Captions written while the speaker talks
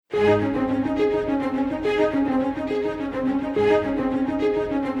We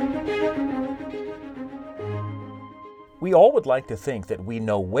all would like to think that we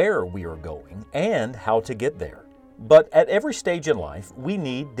know where we are going and how to get there. But at every stage in life, we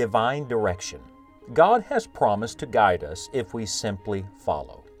need divine direction. God has promised to guide us if we simply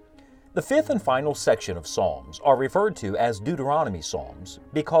follow. The fifth and final section of Psalms are referred to as Deuteronomy Psalms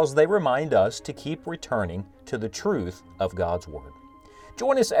because they remind us to keep returning to the truth of God's Word.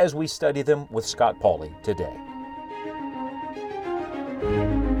 Join us as we study them with Scott Pauley today.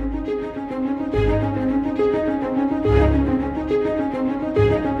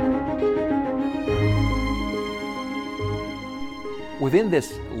 Within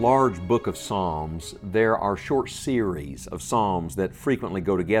this large book of Psalms, there are short series of Psalms that frequently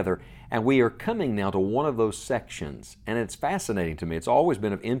go together, and we are coming now to one of those sections, and it's fascinating to me. It's always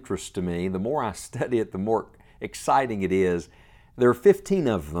been of interest to me. The more I study it, the more exciting it is. There are 15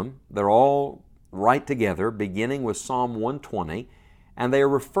 of them. They're all right together, beginning with Psalm 120, and they are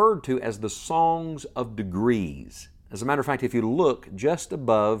referred to as the Songs of Degrees. As a matter of fact, if you look just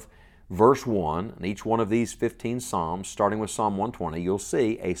above Verse 1, in each one of these 15 Psalms, starting with Psalm 120, you'll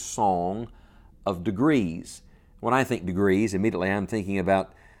see a song of degrees. When I think degrees, immediately I'm thinking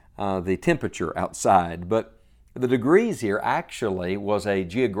about the temperature outside. But the degrees here actually was a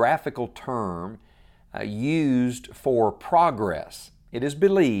geographical term used for progress. It is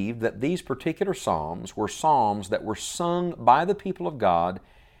believed that these particular Psalms were Psalms that were sung by the people of God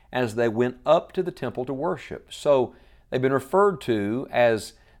as they went up to the temple to worship. So they've been referred to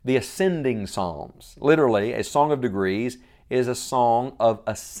as the ascending Psalms. Literally, a song of degrees is a song of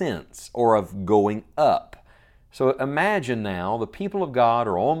ascents or of going up. So imagine now the people of God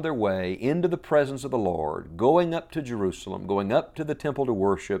are on their way into the presence of the Lord, going up to Jerusalem, going up to the temple to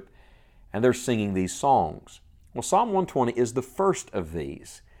worship, and they're singing these songs. Well, Psalm 120 is the first of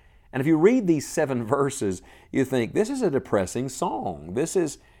these. And if you read these 7 verses, you think, this is a depressing song. This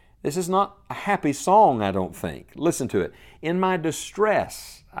is not a happy song, I don't think. Listen to it. In my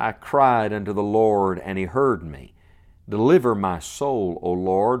distress, I cried unto the Lord, and He heard me. Deliver my soul, O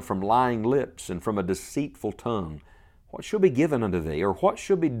Lord, from lying lips and from a deceitful tongue. What shall be given unto Thee, or what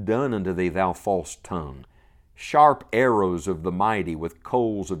shall be done unto Thee, Thou false tongue? Sharp arrows of the mighty with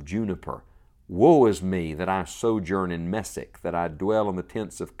coals of juniper. Woe is me that I sojourn in Meshech, that I dwell in the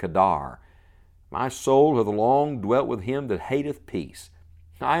tents of Kedar. My soul hath long dwelt with him that hateth peace.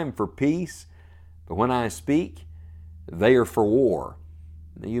 I am for peace, but when I speak, they are for war.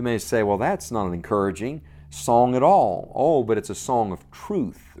 Now you may say, well, that's not an encouraging song at all. Oh, but it's a song of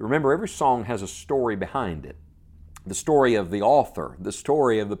truth. Remember, every song has a story behind it. The story of the author, the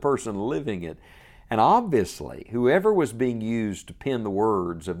story of the person living it. And obviously, whoever was being used to pen the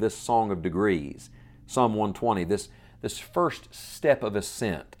words of this Song of Degrees, Psalm 120, this first step of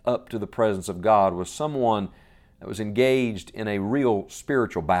ascent up to the presence of God, was someone that was engaged in a real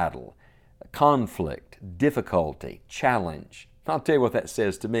spiritual battle, conflict, difficulty, challenge. I'll tell you what that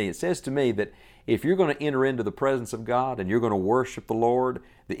says to me. It says to me that if you're going to enter into the presence of God and you're going to worship the Lord,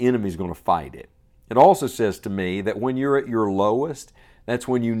 the enemy's going to fight it. It also says to me that when you're at your lowest, that's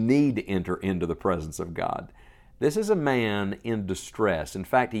when you need to enter into the presence of God. This is a man in distress. In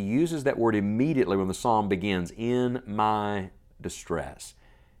fact, he uses that word immediately when the psalm begins, in my distress.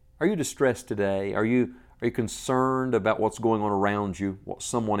 Are you distressed today? Are you concerned about what's going on around you, what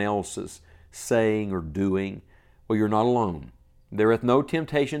someone else is saying or doing? Well, you're not alone. There hath no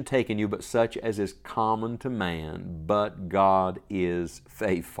temptation taken you but such as is common to man, but God is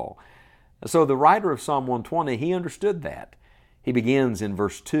faithful. So the writer of Psalm 120, he understood that. He begins in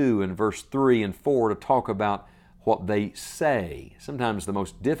verse 2 and verse 3 and 4 to talk about what they say. Sometimes the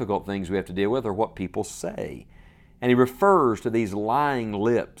most difficult things we have to deal with are what people say. And he refers to these lying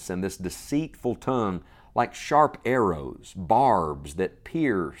lips and this deceitful tongue like sharp arrows, barbs that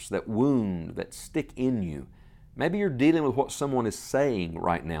pierce, that wound, that stick in you. Maybe you're dealing with what someone is saying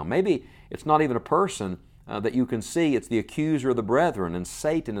right now. Maybe it's not even a person that you can see. It's the accuser of the brethren, and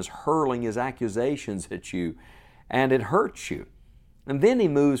Satan is hurling his accusations at you, and it hurts you. And then he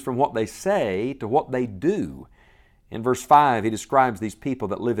moves from what they say to what they do. In verse 5, he describes these people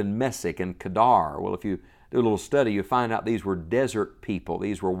that live in Meshech and Kedar. Well, if you do a little study, you find out these were desert people.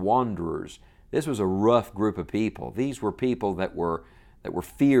 These were wanderers. This was a rough group of people. These were people that were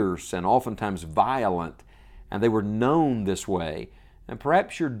fierce and oftentimes violent, and they were known this way. And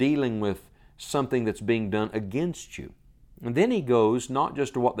perhaps you're dealing with something that's being done against you. And then he goes not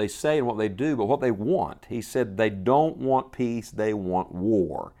just to what they say and what they do, but what they want. He said they don't want peace, they want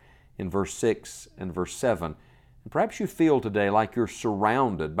war, in verse 6 and verse 7. And perhaps you feel today like you're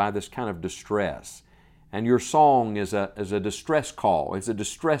surrounded by this kind of distress. and your song is a distress call. It's a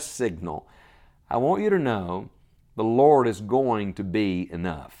distress signal. I want you to know the Lord is going to be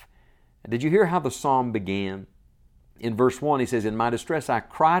enough. Did you hear how the psalm began? In verse 1, he says, "In my distress I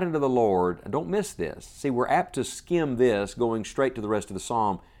cried unto the Lord." And don't miss this. See, we're apt to skim this, going straight to the rest of the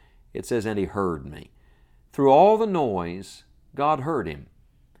psalm. It says, "And He heard me." Through all the noise, God heard him.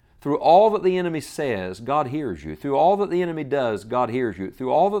 Through all that the enemy says, God hears you. Through all that the enemy does, God hears you.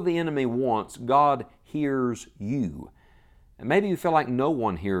 Through all that the enemy wants, God hears you. And maybe you feel like no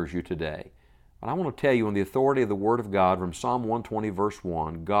one hears you today. But I want to tell you, on the authority of the Word of God from Psalm 120, verse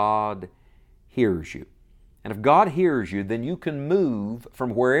 1, God hears you. And if God hears you, then you can move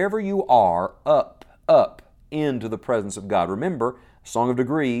from wherever you are up into the presence of God. Remember, Song of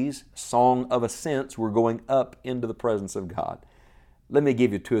Degrees, Song of Ascents, we're going up into the presence of God. Let me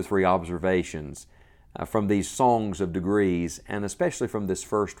give you 2 or 3 observations from these songs of degrees, and especially from this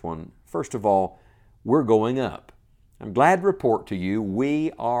first one. First of all, we're going up. I'm glad to report to you,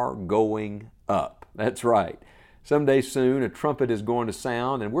 we are going up. That's right. Someday soon a trumpet is going to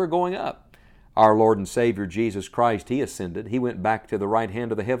sound, and we're going up. Our Lord and Savior Jesus Christ, He ascended. He went back to the right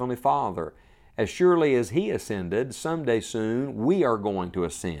hand of the Heavenly Father. As surely as He ascended, someday soon we are going to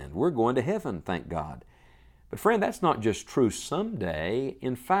ascend. We're going to heaven, thank God. But friend, that's not just true someday.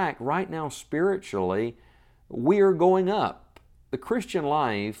 In fact, right now spiritually, we are going up. The Christian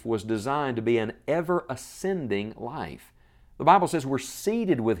life was designed to be an ever-ascending life. The Bible says we're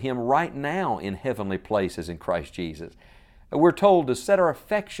seated with Him right now in heavenly places in Christ Jesus. We're told to set our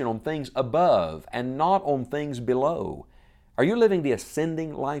affection on things above and not on things below. Are you living the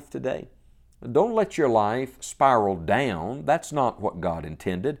ascending life today? Don't let your life spiral down. That's not what God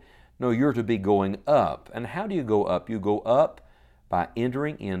intended. No, you're to be going up. And how do you go up? You go up by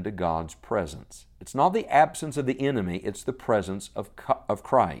entering into God's presence. It's not the absence of the enemy, it's the presence of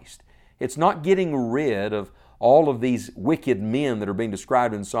Christ. It's not getting rid of all of these wicked men that are being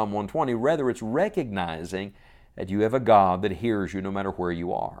described in Psalm 120. Rather, it's recognizing that you have a God that hears you no matter where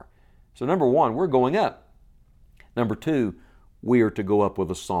you are. So number 1, we're going up. Number 2, we are to go up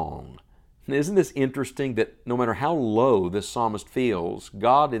with a song. Isn't this interesting that no matter how low this psalmist feels,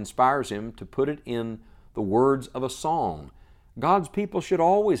 God inspires him to put it in the words of a song. God's people should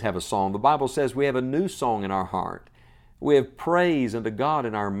always have a song. The Bible says we have a new song in our heart. We have praise unto God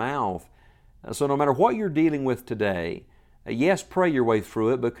in our mouth. So no matter what you're dealing with today, yes, pray your way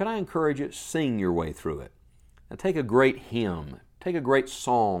through it, but can I encourage you, sing your way through it. Now take a great hymn, take a great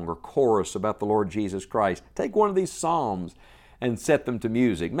song or chorus about the Lord Jesus Christ. Take one of these psalms and set them to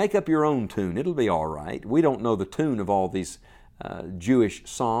music. Make up your own tune. It'll be all right. We don't know the tune of all these Jewish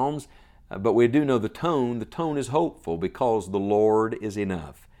psalms, but we do know the tone. The tone is hopeful because the Lord is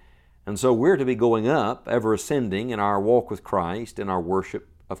enough. And so we're to be going up, ever ascending in our walk with Christ, in our worship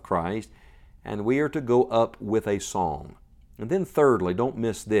of Christ, and we are to go up with a song. And then thirdly, don't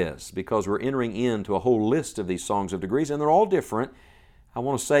miss this, because we're entering into a whole list of these songs of degrees, and they're all different. I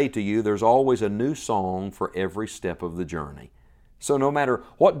want to say to you, there's always a new song for every step of the journey. So no matter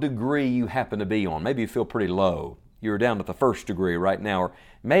what degree you happen to be on, maybe you feel pretty low, you're down at the first degree right now, or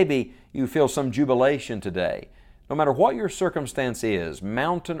maybe you feel some jubilation today. No matter what your circumstance is,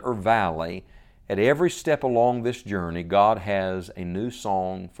 mountain or valley, at every step along this journey, God has a new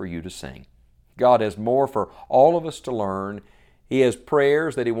song for you to sing. God has more for all of us to learn. He has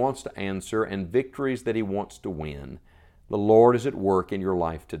prayers that He wants to answer and victories that He wants to win. The Lord is at work in your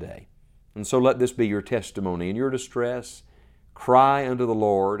life today. And so let this be your testimony. In your distress, cry unto the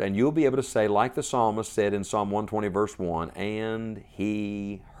Lord, and you'll be able to say, like the psalmist said in Psalm 120, verse 1, "And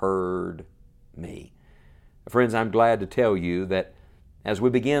He heard me." Friends, I'm glad to tell you that as we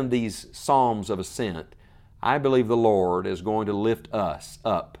begin these Psalms of Ascent, I believe the Lord is going to lift us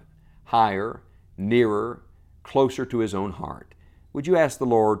up higher, nearer, closer to His own heart. Would you ask the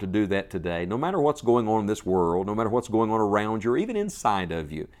Lord to do that today? No matter what's going on in this world, no matter what's going on around you, or even inside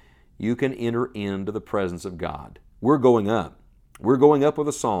of you, you can enter into the presence of God. We're going up. We're going up with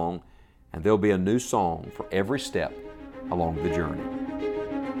a song, and there'll be a new song for every step along the journey.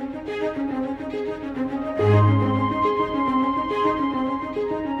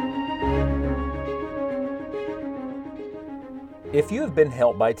 If you have been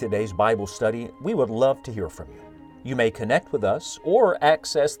helped by today's Bible study, we would love to hear from you. You may connect with us or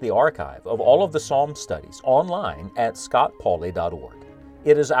access the archive of all of the Psalm studies online at scottpauley.org.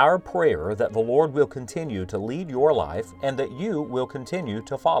 It is our prayer that the Lord will continue to lead your life and that you will continue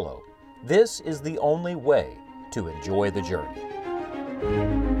to follow. This is the only way to enjoy the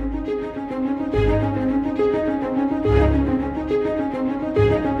journey.